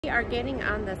We are getting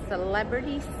on the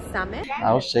Celebrity Summit.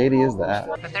 How shady is that?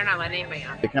 But they're not letting anybody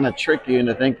on. They kind of trick you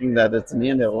into thinking that it's the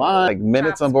end of the line. Like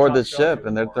minutes on board the ship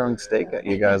and they're throwing steak at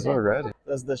you guys already.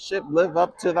 Does the ship live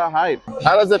up to the hype?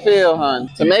 How does it feel, hon,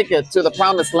 to make it to the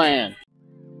promised land?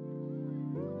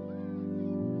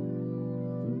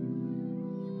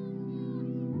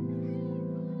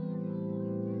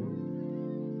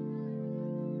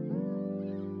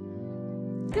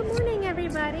 Good morning,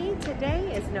 everybody.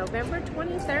 Today is November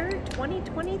 23rd,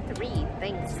 2023,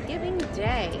 Thanksgiving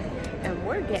Day, and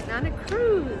we're getting on a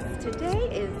cruise. Today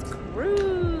is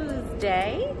Cruise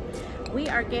Day. We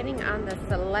are getting on the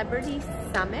Celebrity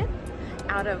Summit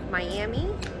out of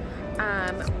Miami.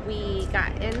 We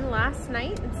got in last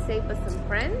night and stayed with some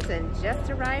friends and just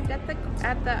arrived at the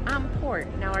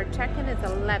port. Now our check-in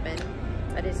is 11,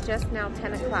 but it's just now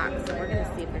 10 o'clock, so we're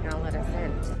gonna see if they're gonna let us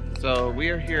in. So we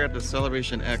are here at the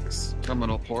Celebration X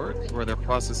terminal port where they're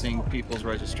processing people's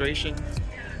registration.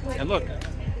 And look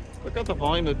at the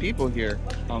volume of people here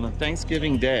on a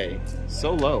Thanksgiving day.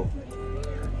 So low,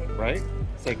 right?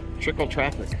 It's like trickle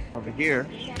traffic. Over here,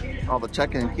 all the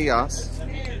check-in kiosks,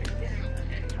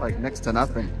 like next to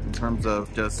nothing in terms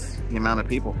of just the amount of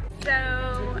people. So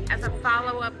as a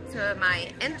follow-up to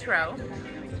my intro,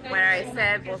 where I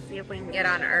said we'll see if we can get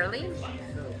on early,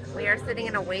 we are sitting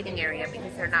in a waiting area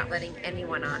because they're not letting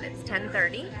anyone on. It's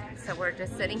 10:30, so we're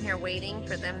just sitting here waiting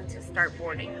for them to start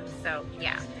boarding. So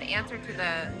yeah, the answer to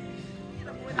the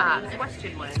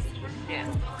question was yes,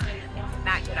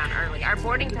 not get on early. Our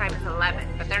boarding time is 11,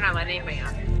 but they're not letting anybody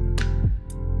on.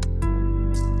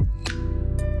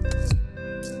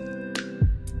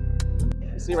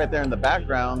 You see right there in the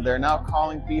background, they're now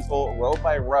calling people row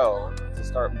by row to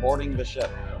start boarding the ship.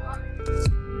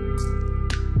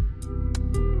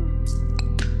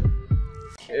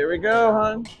 Here we go,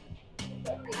 hon.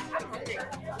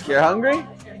 You're hungry?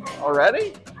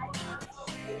 Already?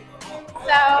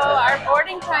 So our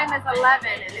boarding time is 11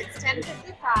 and it's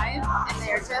 10:55 and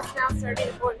they're just now starting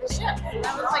to board the ship. So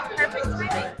that was like perfect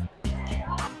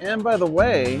timing. And by the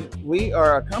way, we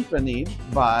are accompanied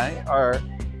by our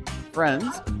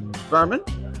friends, Vermin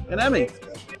and Emmy.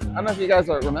 I don't know if you guys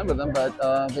remember them, but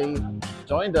they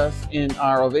joined us in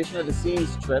our Ovation of the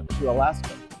Seas trip to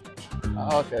Alaska.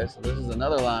 Oh, okay, so this is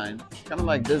another line. Kind of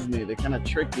like Disney, they kind of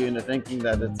trick you into thinking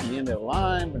that it's the end of the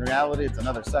line. In reality, it's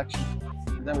another section.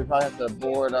 And then we probably have to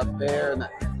board up there in the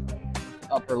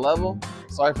upper level.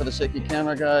 Sorry for the shaky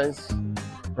camera, guys.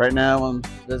 Right now, I'm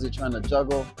busy trying to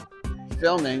juggle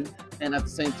filming and at the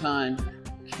same time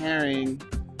carrying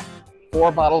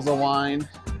 4 bottles of wine,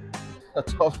 a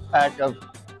 12-pack of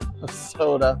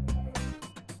soda,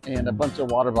 and a bunch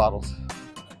of water bottles,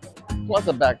 plus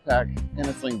a backpack and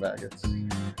a sling bag. It's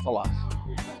a lot.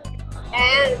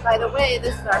 And by the way,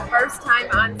 this is our first time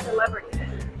on Celebrity,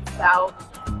 so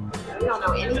we don't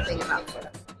know anything about it.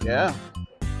 Yeah,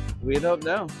 we don't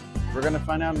know. We're gonna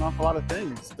find out an awful lot of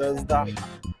things. Does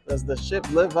the ship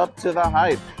live up to the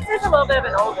hype? This is a little bit of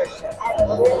an older ship.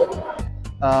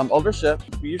 Older ship.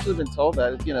 We've usually been told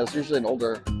that it's usually an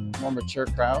older, more mature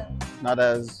crowd, not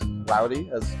as rowdy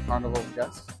as Carnival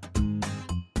guests.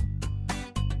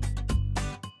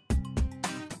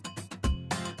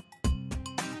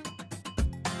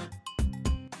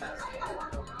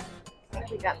 I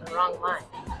think we got the wrong line.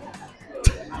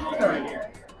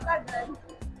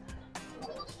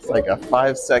 It's like a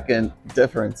 5-second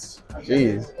difference.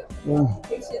 Jeez.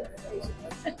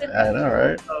 I know,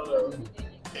 right?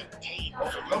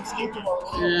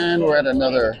 And we're at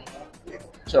another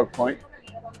choke point.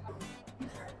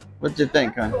 What'd you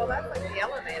think, hon? Well, that's like the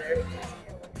elevator.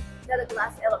 Yeah, the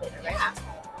glass elevator, right?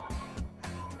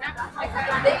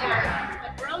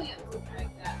 Yeah. Brilliant.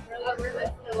 Like that.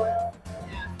 Brilliant.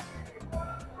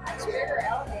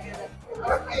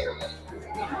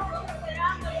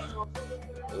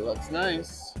 It looks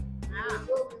nice.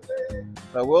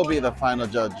 But we'll be the final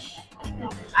judge.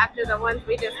 After the ones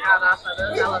we just got off of,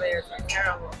 those elevators are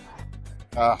terrible.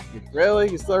 Really?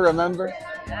 You still remember?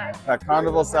 Yeah. That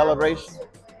Carnival celebration?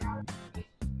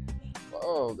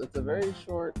 Oh, it's a very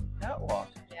short catwalk.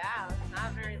 Yeah, it's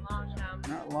not very long,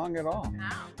 Not long at all. No.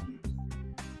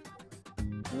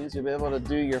 It means you'll be able to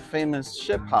do your famous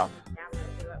ship hop. Yeah, I'm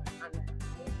gonna do it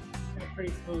on a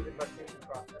pretty smooth embarkation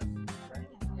process, right?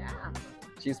 Yeah.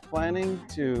 She's planning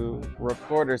to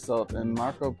record herself in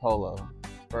Marco Polo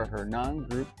for her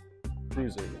non-group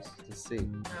cruisers to see.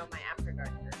 Oh, my After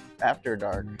Dark group. After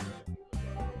Dark.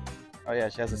 Oh yeah,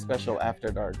 she has a special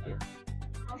After Dark group.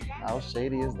 How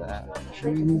shady is that?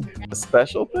 A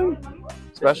special thing?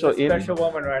 Special This is a eating? special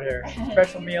woman right here.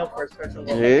 Special meal for a special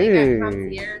woman. Hey.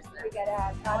 Concierge.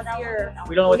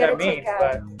 We don't know what that means,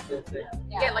 but You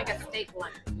get like a steak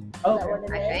lunch. oh,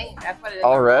 I think that's what it is.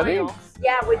 Already? Royal.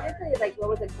 Yeah, we did like what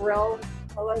was it, grill?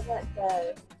 What was it?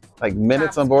 The Like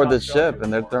minutes on board the ship,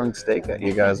 and they're throwing steak at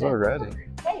you guys already.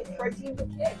 hey, protein for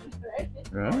kids,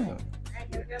 right? Yeah.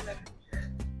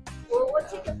 Well, we'll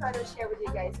take a photo share with you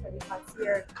guys for the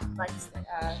concierge lunch.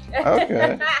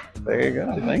 Okay. There you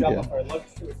go. Thank drop you. off our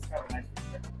luggage too. It's kind of nice.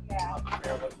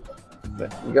 Yeah.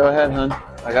 You go ahead, hon.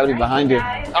 I gotta be behind you.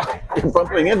 Oh, you're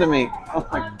bumping into me. Oh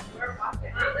my.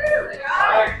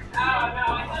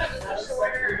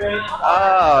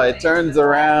 Oh, it turns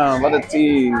around. What a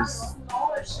tease.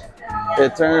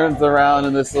 It turns around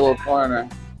in this little corner.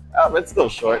 Oh, but it's still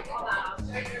short.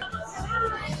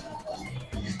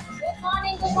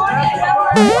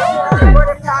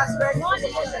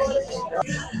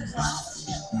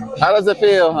 How does it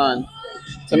feel, hon,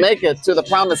 to make it to the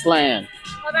promised land?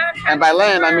 Hold on, And by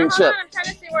land, I mean ship. I'm trying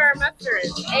to see where our muster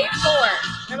is. A4.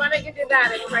 I want to give you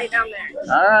that. It's right down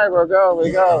there. All right, we'll go.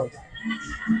 We go.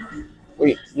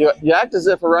 You act as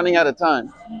if we're running out of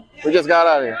time. We just got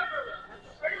out of here.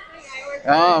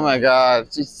 Oh my God,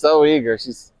 she's so eager.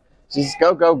 She's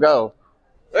go, go, go.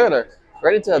 Look at her,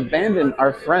 ready to abandon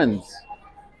our friends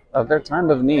of their time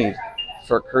of need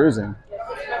for cruising.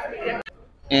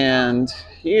 And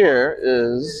here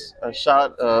is a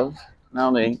shot of not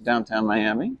only downtown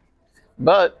Miami,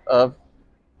 but of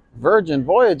Virgin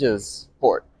Voyages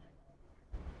port.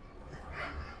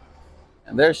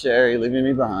 And there's Sherry leaving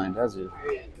me behind, as you.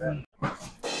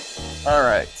 All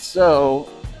right, so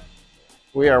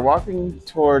we are walking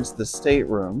towards the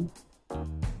stateroom.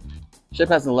 Ship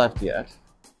hasn't left yet,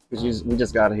 because we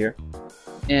just got here.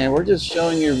 And we're just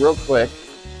showing you real quick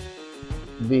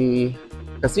the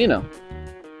casino.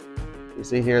 You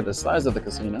see here the size of the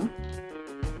casino.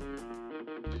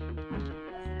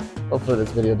 Hopefully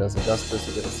this video does it justice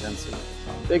to get a sense of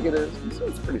how big it is. So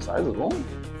it's pretty sizable.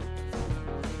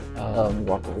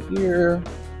 Walk over here.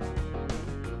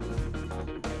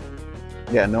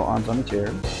 Yeah, no arms on the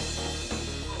chairs.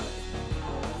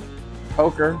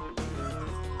 Poker.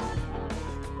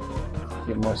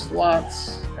 Get more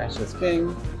slots. Cash is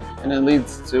king. And it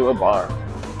leads to a bar.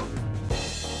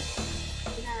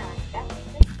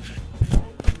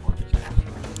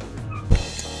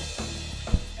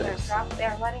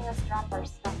 They're letting us drop our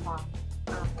stuff off.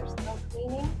 They're still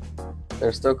cleaning.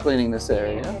 They're still cleaning this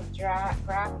area.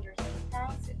 Grab your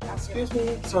suitcase. Excuse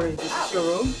me. Sorry, this is your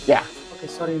room? Yeah. Okay,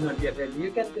 sorry, not yet ready.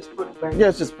 You can just put back. Yeah,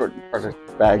 let's just put our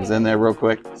bags in there real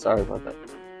quick. Sorry about that.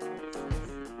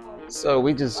 So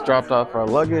we just dropped off our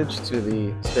luggage to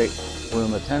the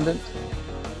stateroom attendant.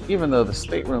 Even though the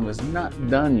stateroom is not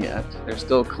done yet, they're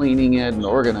still cleaning it and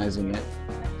organizing it.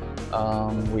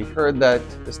 We heard that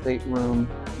the stateroom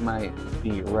might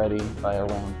be ready by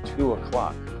around 2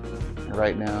 o'clock. And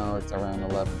right now it's around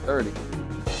 11:30.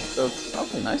 So it's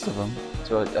awfully nice of them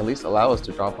to at least allow us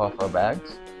to drop off our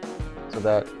bags so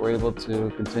that we're able to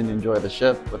continue to enjoy the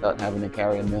ship without having to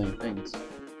carry a million things.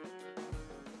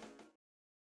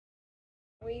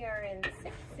 We are in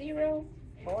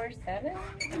 6047.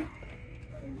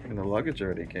 And the luggage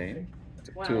already came.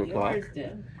 Wow, 2 o'clock. yours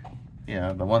did.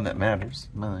 Yeah, the one that matters,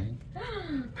 mine.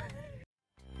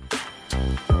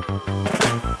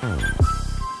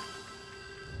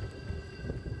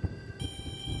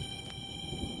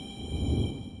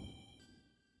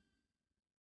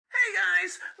 Hey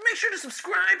guys, make sure to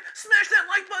subscribe, smash that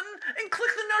like button, and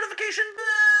click the notification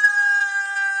bell!